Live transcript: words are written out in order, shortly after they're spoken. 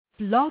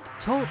Blog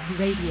Talk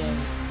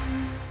Radio.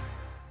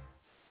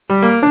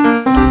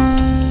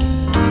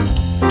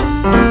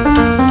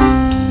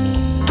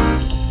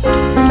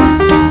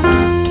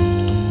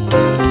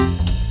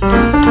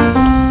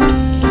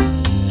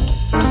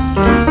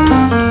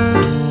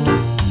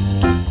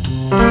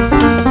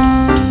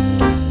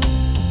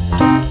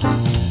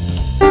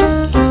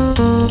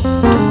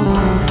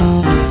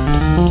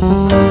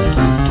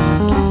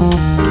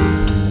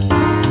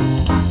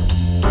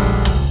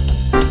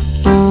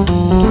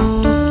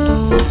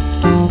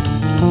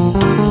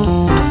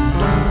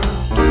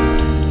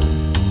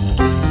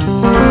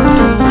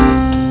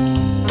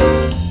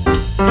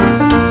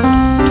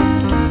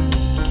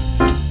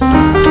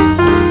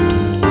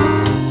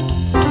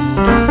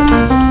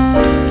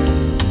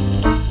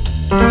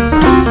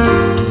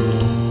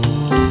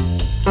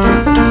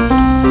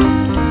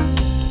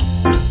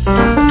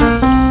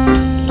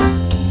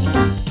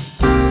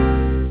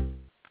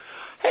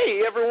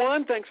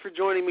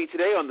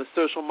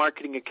 Social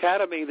Marketing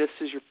Academy. This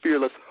is your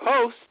fearless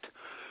host,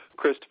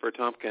 Christopher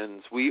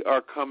Tompkins. We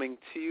are coming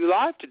to you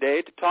live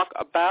today to talk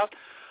about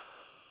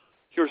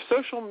your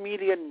social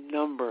media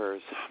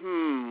numbers.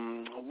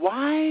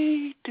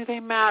 Why do they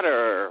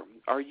matter?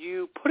 Are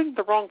you putting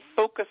the wrong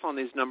focus on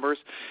these numbers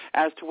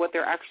as to what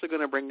they're actually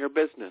going to bring your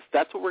business?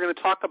 That's what we're going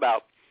to talk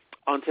about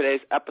on today's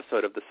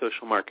episode of the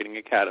Social Marketing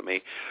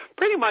Academy.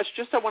 Pretty much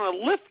just I want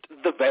to lift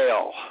the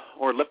veil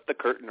or lift the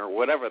curtain or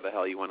whatever the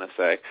hell you want to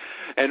say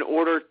in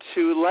order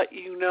to let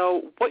you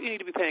know what you need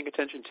to be paying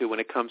attention to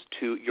when it comes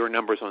to your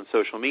numbers on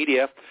social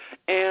media.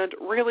 And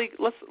really,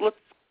 let's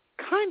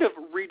kind of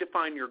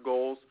redefine your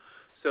goals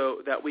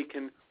so that we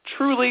can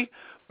truly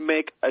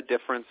make a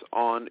difference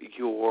on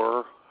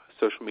your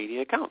social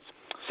media accounts.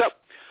 So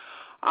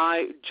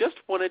I just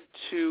wanted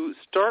to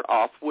start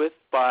off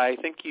by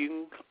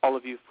thanking all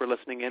of you for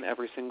listening in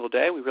every single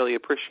day. We really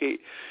appreciate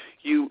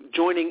you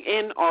joining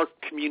in our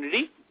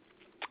community.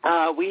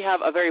 We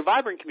have a very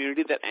vibrant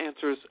community that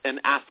answers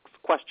and asks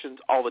questions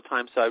all the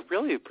time, so I'd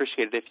really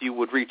appreciate it if you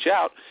would reach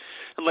out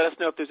and let us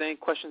know if there's any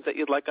questions that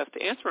you'd like us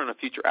to answer on a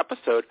future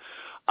episode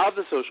of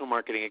the Social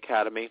Marketing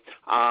Academy.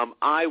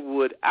 I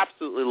would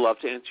absolutely love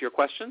to answer your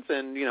questions,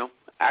 and,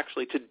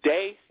 actually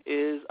today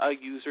is a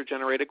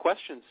user-generated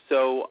question.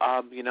 So,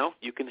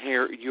 you can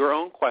hear your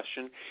own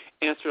question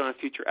answered on a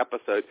future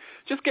episode.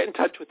 Just get in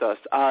touch with us.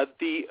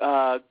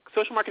 The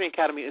Social Marketing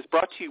Academy is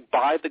brought to you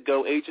by The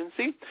Go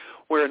Agency.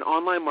 We're an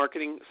online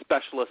marketing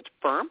specialist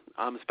firm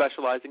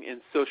specializing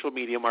in social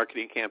media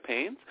marketing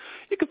campaigns.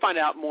 You can find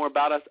out more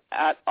about us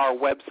at our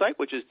website,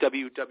 which is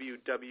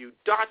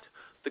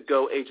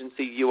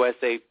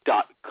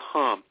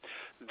www.thegoagencyusa.com.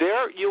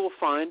 There you will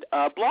find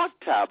a blog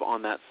tab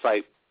on that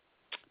site.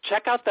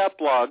 Check out that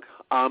blog,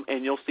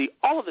 and you'll see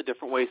all of the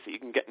different ways that you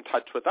can get in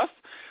touch with us,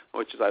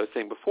 which, as I was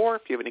saying before,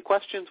 if you have any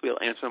questions, we'll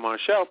answer them on our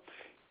show.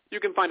 You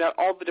can find out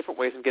all the different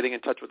ways in getting in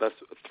touch with us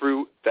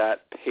through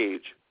that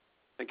page.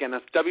 Again,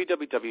 that's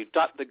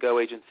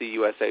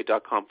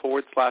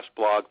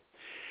www.thegoagencyusa.com/blog.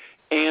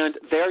 And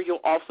there you'll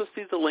also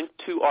see the link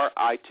to our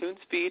iTunes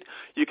feed.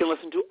 You can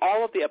listen to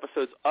all of the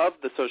episodes of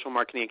the Social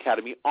Marketing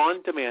Academy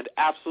on demand,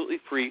 absolutely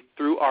free,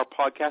 through our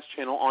podcast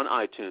channel on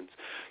iTunes.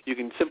 You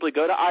can simply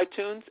go to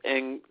iTunes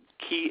and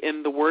key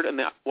in the word, you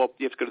have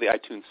to go to the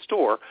iTunes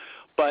store,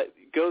 but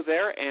go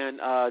there and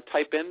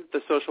type in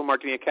the Social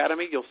Marketing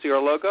Academy. You'll see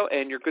our logo,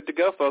 and you're good to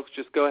go, folks.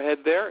 Just go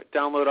ahead there,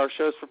 download our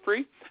shows for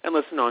free, and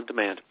listen on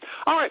demand.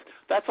 All right,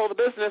 that's all the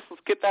business.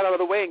 Let's get that out of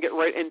the way and get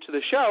right into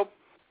the show.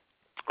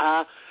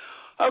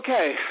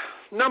 Okay,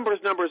 numbers.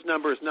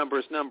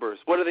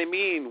 What do they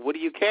mean? What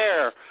do you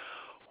care?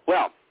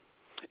 Well,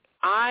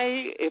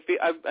 I've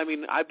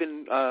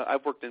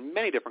worked in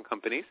many different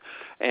companies,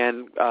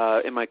 and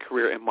in my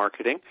career in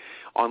marketing,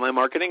 online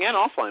marketing and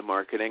offline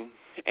marketing,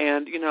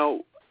 and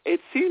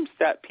it seems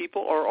that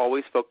people are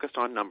always focused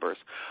on numbers.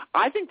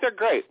 I think they're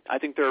great. I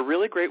think they're a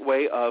really great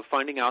way of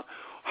finding out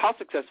how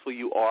successful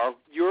you are,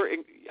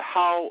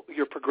 how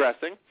you're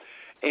progressing.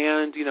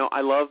 And,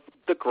 I love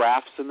the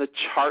graphs and the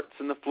charts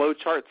and the flow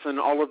charts and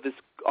all of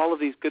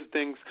these good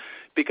things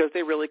because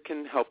they really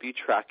can help you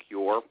track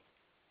your,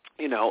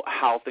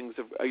 how things,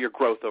 your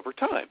growth over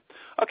time.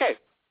 Okay,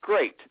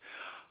 great.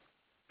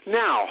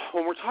 Now,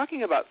 when we're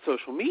talking about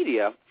social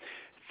media,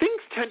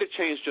 things tend to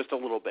change just a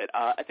little bit.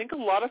 I think a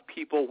lot of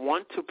people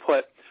want to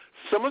put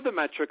some of the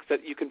metrics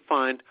that you can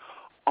find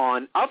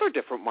on other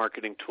different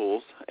marketing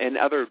tools and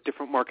other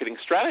different marketing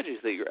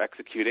strategies that you're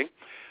executing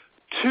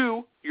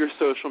to your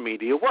social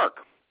media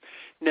work.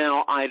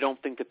 Now, I don't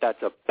think that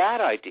that's a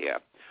bad idea,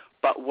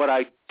 but what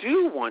I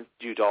do want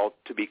you all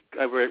to be,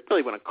 I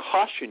really want to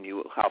caution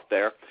you out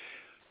there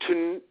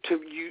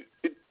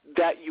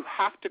that you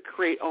have to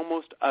create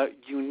almost a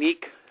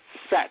unique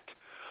set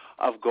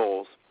of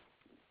goals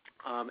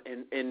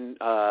in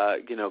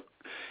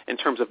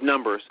terms of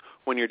numbers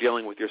when you're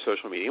dealing with your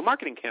social media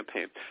marketing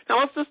campaign. Now,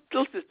 let's just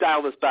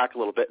dial this back a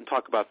little bit and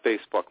talk about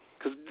Facebook,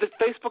 because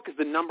Facebook is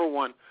the number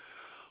one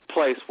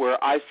place where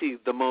I see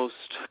the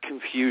most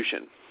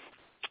confusion.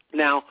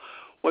 Now,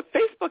 What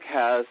Facebook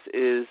has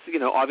is,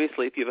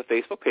 obviously if you have a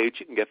Facebook page,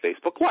 you can get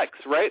Facebook likes,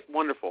 right?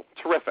 Wonderful.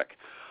 Terrific.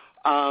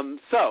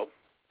 So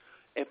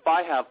if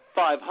I have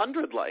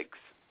 500 likes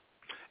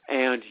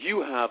and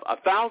you have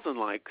 1,000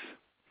 likes,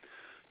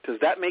 does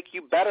that make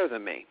you better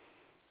than me?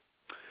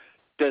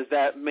 Does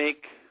that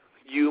make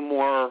you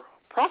more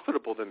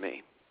profitable than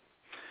me?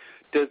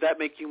 Does that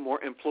make you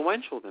more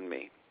influential than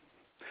me?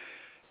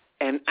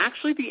 And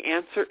actually the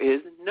answer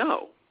is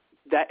no.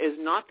 That is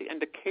not the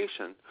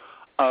indication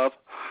of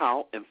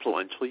how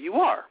influential you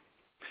are.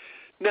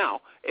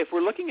 Now, if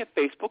we're looking at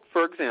Facebook,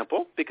 for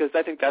example, because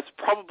I think that's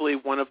probably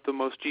one of the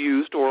most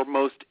used or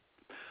most,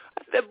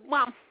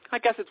 I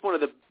guess it's one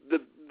of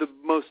the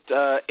most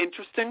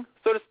interesting,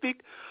 so to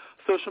speak,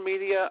 social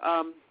media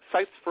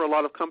sites for a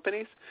lot of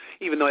companies,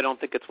 even though I don't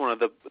think it's one of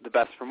the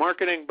best for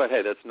marketing, but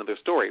hey, that's another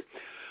story.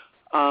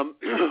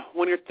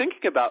 When you're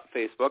thinking about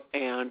Facebook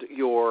and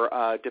your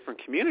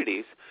different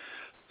communities,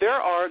 there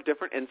are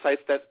different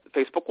insights that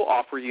Facebook will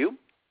offer you.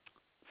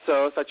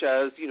 So, such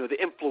as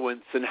the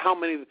influence and how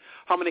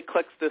many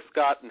clicks this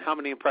got and how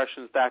many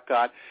impressions that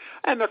got,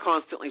 and they're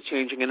constantly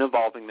changing and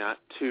evolving that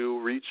to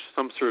reach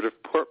some sort of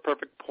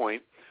perfect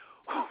point,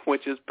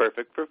 which is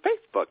perfect for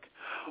Facebook.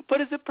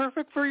 But is it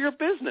perfect for your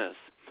business?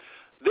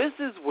 This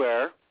is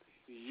where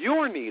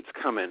your needs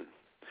come in.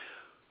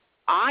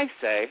 I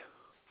say,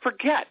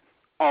 forget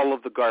all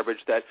of the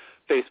garbage that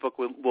Facebook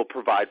will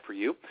provide for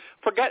you.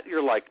 Forget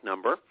your like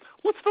number.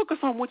 Let's focus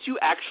on what you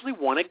actually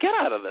want to get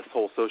out of this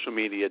whole social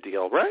media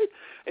deal, right?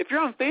 If you're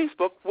on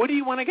Facebook, what do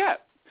you want to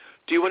get?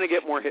 Do you want to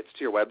get more hits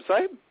to your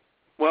website?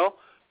 Well,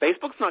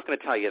 Facebook's not going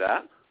to tell you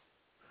that.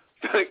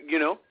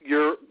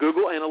 Your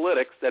Google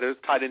Analytics that is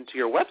tied into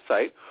your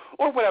website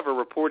or whatever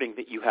reporting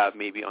that you have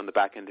maybe on the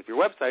back end of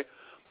your website,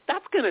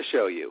 that's going to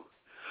show you.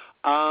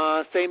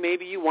 Say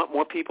maybe you want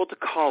more people to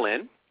call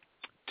in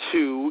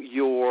to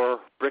your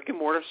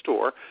brick-and-mortar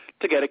store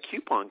to get a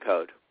coupon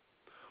code.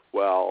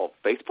 Well,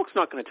 Facebook's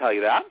not going to tell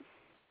you that.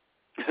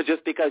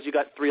 Just because you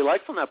got 3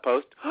 likes on that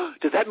post,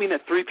 does that mean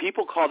that 3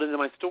 people called into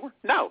my store?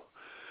 No.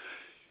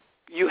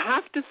 You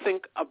have to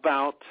think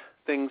about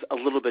things a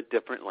little bit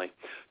differently.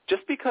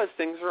 Just because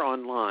things are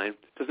online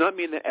does not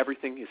mean that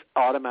everything is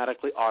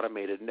automatically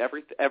automated, and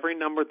every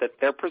number that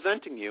they're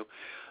presenting you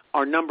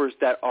are numbers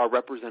that are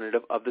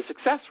representative of the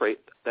success rate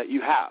that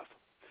you have.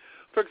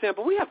 For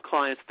example, we have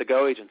clients at the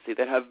Go Agency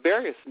that have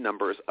various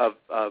numbers of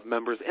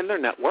members in their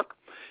network,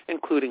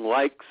 including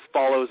likes,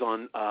 follows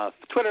on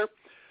Twitter,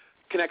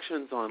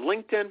 connections on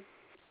LinkedIn,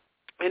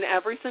 and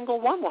every single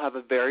one will have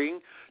a varying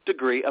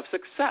degree of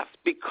success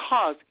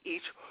because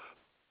each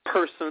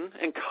person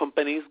and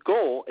company's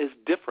goal is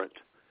different.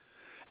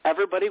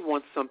 Everybody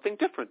wants something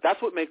different.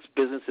 That's what makes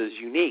businesses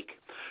unique.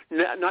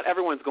 Not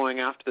everyone's going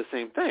after the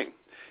same thing.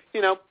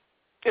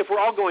 If we're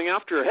all going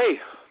after, hey,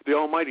 the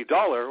almighty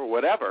dollar or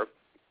whatever,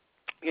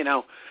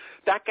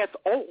 that gets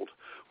old.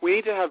 We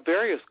need to have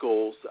various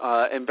goals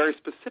and very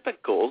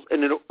specific goals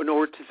in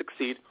order to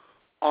succeed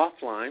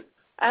offline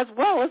as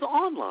well as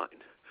online.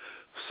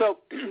 So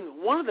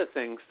one of the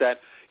things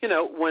that,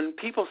 when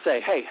people say,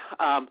 hey,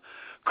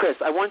 Chris,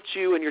 I want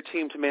you and your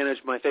team to manage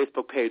my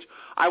Facebook page.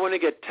 I want to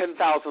get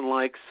 10,000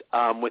 likes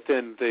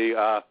within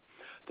the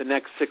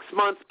next 6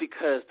 months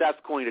because that's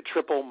going to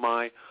triple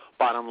my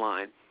bottom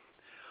line.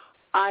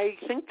 I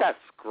think that's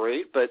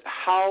great, but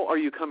how are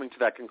you coming to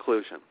that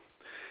conclusion?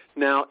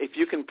 Now, if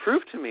you can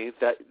prove to me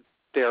that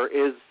there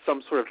is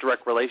some sort of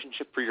direct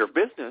relationship for your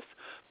business,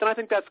 then I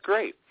think that's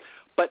great.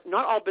 But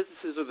not all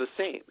businesses are the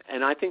same.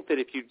 And I think that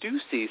if you do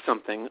see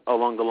something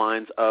along the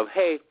lines of,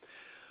 hey,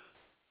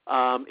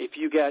 if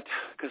you get,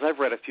 because I've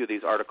read a few of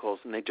these articles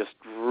and they just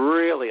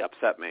really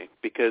upset me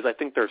because I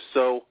think they're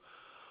so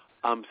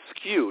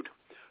skewed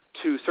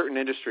to certain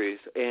industries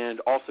and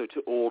also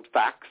to old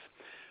facts.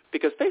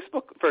 Because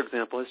Facebook, for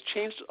example, has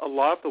changed a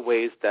lot of the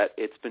ways that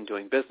it's been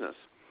doing business.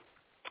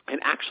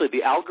 And actually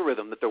the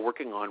algorithm that they're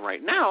working on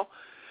right now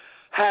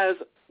has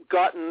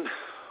gotten,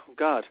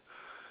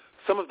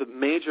 some of the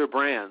major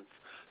brands,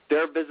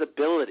 their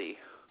visibility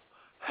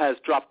has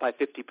dropped by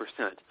 50%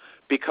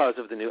 because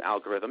of the new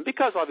algorithm,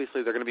 because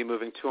obviously they're going to be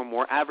moving to a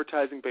more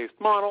advertising-based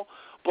model,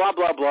 blah,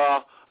 blah,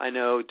 blah. I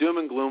know, doom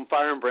and gloom,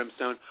 fire and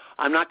brimstone.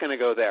 I'm not going to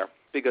go there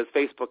because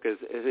Facebook is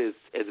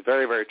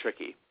very, very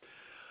tricky.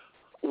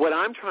 What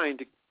I'm trying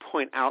to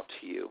point out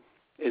to you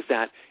is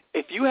that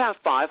if you have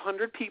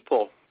 500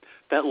 people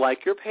that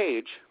like your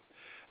page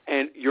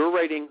and you're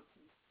writing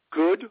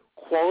good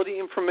quality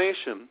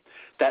information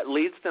that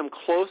leads them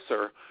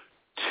closer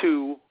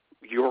to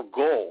your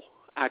goal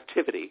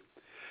activity,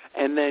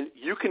 and then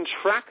you can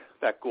track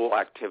that goal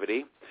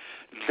activity,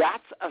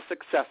 that's a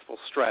successful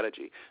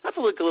strategy. That's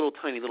like a little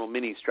tiny little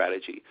mini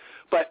strategy.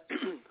 But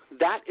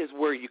that is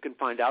where you can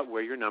find out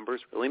where your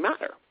numbers really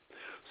matter.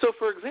 So,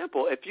 for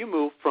example, if you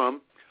move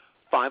from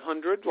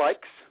 500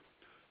 likes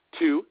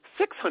to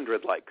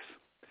 600 likes,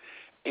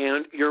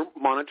 and you're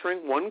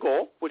monitoring one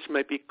goal, which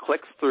might be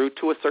clicks through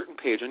to a certain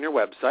page on your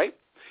website,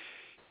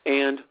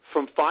 and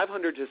from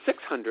 500 to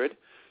 600,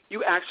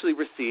 you actually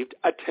received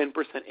a 10%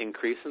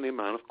 increase in the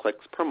amount of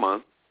clicks per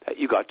month that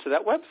you got to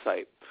that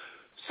website.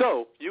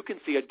 So you can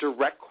see a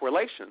direct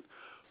correlation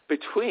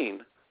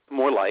between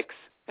more likes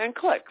and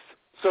clicks.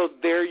 So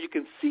there you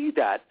can see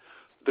that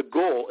the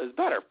goal is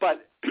better.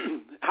 But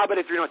how about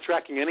if you're not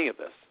tracking any of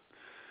this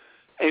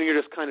and you're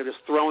just kind of just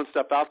throwing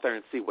stuff out there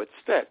and see what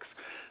sticks?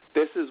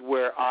 This is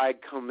where I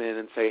come in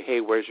and say, hey,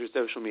 where's your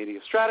social media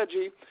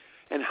strategy,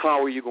 and how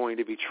are you going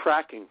to be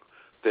tracking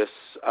this,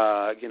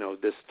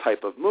 this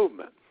type of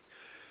movement?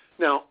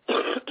 Now,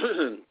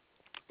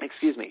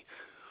 excuse me.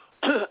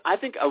 I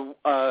think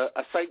a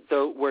site,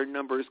 though, where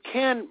numbers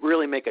can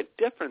really make a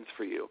difference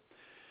for you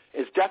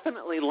is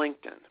definitely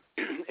LinkedIn.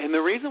 And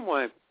the reason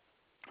why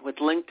with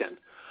LinkedIn,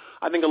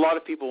 I think a lot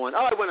of people want,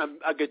 I want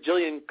a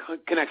gajillion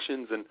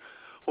connections and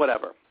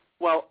whatever.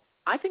 Well,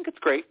 I think it's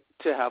great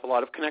to have a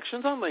lot of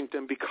connections on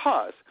LinkedIn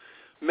because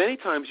many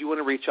times you want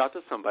to reach out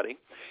to somebody,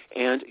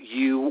 and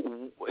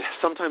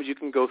sometimes you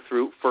can go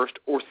through first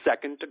or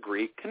second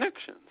degree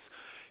connections.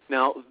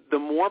 Now, the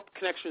more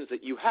connections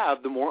that you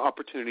have, the more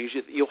opportunities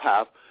that you'll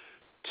have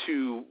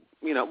to,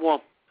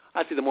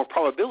 I'd say the more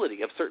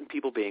probability of certain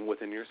people being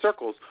within your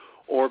circles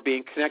or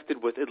being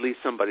connected with at least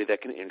somebody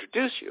that can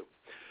introduce you.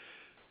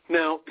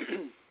 Now,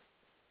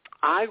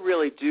 I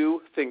really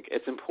do think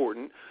it's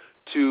important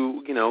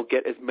to,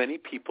 get as many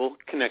people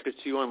connected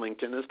to you on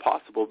LinkedIn as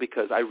possible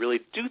because I really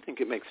do think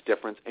it makes a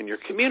difference in your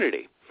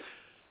community.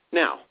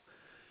 Now,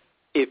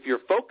 if your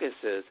focus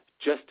is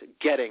just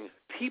getting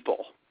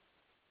people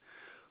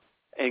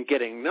and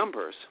getting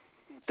numbers,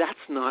 that's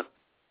not,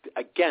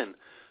 again,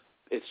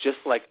 it's just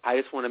like I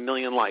just want 1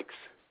 million likes.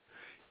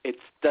 It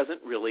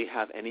doesn't really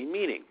have any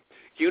meaning.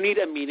 You need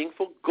a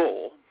meaningful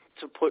goal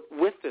to put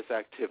with this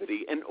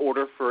activity in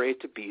order for it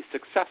to be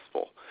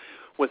successful.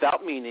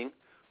 Without meaning,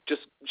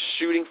 just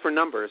shooting for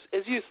numbers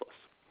is useless.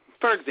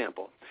 For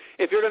example,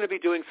 if you're going to be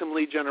doing some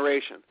lead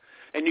generation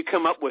and you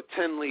come up with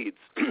 10 leads,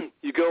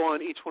 you go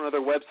on each one of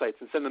their websites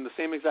and send them the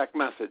same exact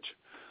message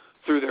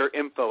through their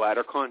info ad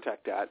or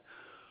contact ad,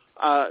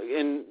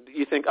 and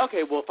you think,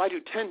 okay, well, if I do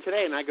 10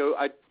 today and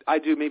I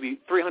do maybe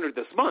 300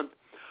 this month,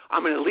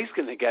 I'm at least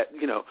going to get,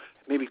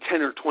 maybe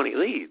 10 or 20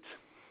 leads.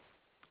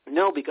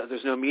 No, because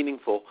there's no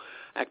meaningful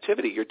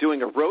activity. You're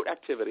doing a rote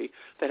activity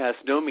that has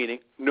no meaning,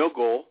 no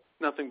goal,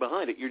 nothing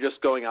behind it. You're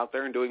just going out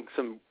there and doing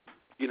some,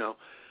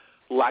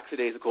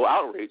 lackadaisical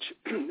outreach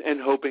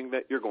and hoping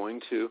that you're going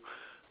to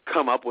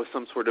come up with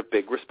some sort of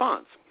big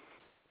response.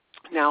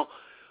 Now,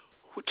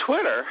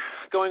 Twitter,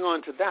 going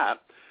on to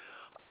that,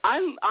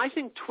 I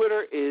think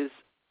Twitter is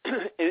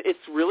it's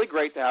really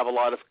great to have a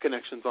lot of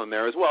connections on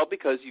there as well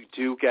because you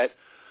do get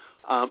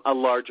a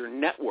larger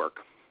network.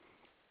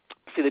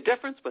 See, the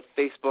difference with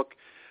Facebook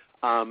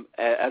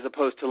as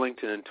opposed to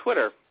LinkedIn and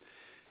Twitter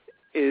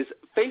is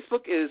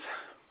Facebook is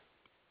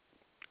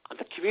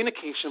the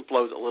communication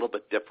flow is a little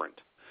bit different.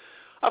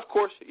 Of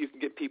course, you can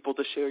get people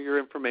to share your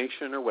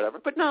information or whatever,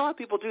 but not a lot of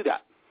people do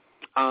that.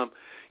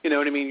 You know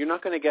what I mean? You're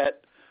not going to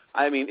get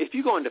if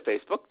you go onto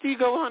Facebook, do you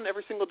go on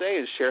every single day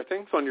and share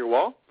things on your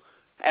wall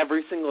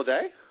every single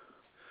day?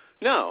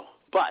 No,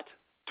 but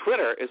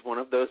Twitter is one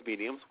of those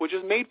mediums which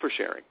is made for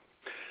sharing.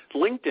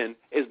 LinkedIn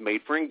is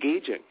made for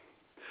engaging.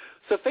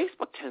 So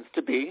Facebook tends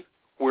to be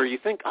where you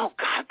think, oh,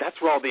 God,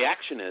 that's where all the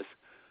action is.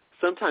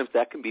 Sometimes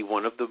that can be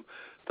one of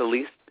the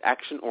least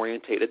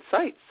action-orientated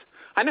sites.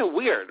 I know,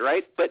 weird,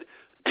 right? But,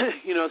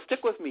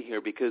 stick with me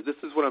here because this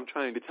is what I'm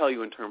trying to tell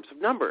you in terms of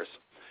numbers.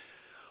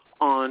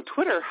 On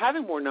Twitter,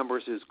 having more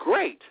numbers is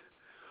great,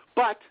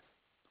 but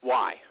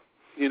why?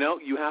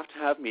 You have to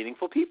have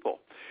meaningful people.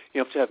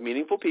 You have to have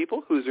meaningful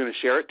people who's going to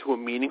share it to a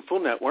meaningful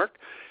network,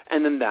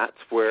 and then that's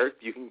where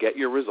you can get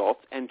your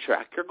results and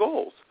track your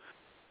goals.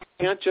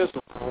 You can't just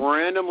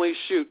randomly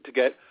shoot to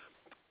get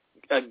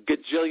a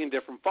gajillion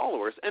different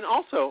followers. And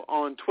also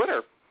on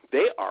Twitter,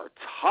 they are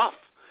tough.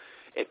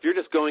 If you're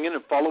just going in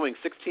and following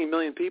 16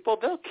 million people,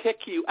 they'll kick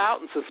you out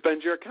and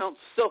suspend your account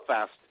so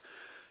fast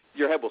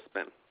your head will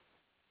spin.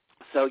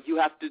 So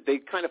they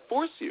kind of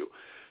force you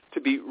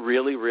to be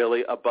really,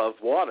 really above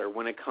water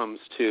when it comes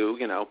to,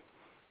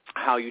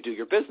 how you do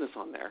your business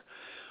on there.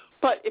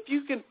 But if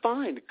you can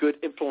find good,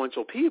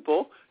 influential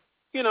people,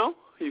 you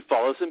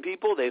follow some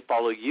people, they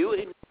follow you,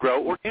 and you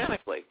grow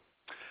organically.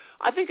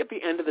 I think at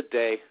the end of the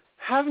day,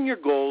 having your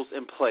goals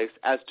in place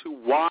as to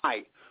why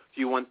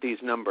you want these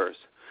numbers.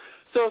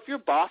 So if your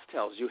boss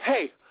tells you,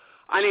 hey,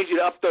 I need you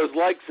to up those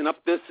likes and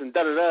up this and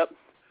da-da-da,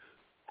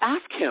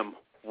 ask him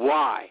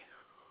why.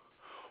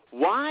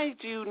 Why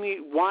do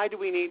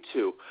we need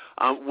to?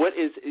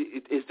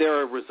 Is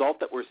there a result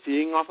that we're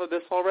seeing off of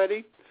this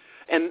already?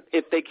 And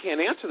if they can't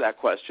answer that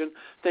question,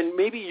 then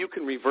maybe you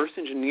can reverse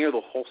engineer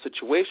the whole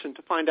situation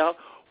to find out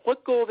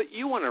what goal that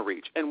you want to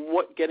reach and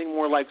what getting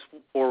more likes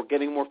or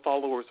getting more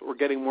followers or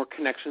getting more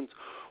connections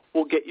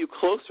will get you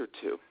closer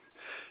to.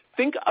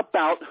 Think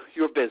about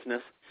your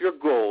business, your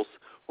goals,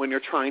 when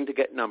you're trying to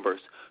get numbers.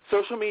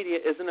 Social media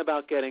isn't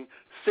about getting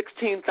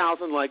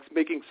 16,000 likes,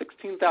 making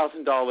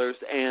 $16,000,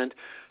 and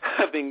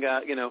having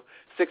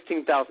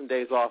 16,000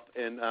 days off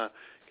in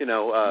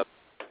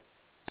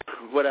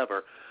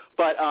whatever.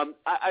 But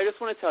I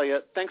just want to tell you,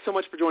 thanks so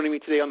much for joining me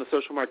today on the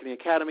Social Marketing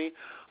Academy.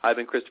 I've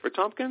been Christopher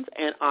Tompkins,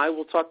 and I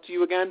will talk to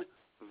you again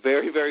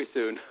very, very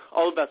soon.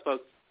 All the best,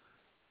 folks.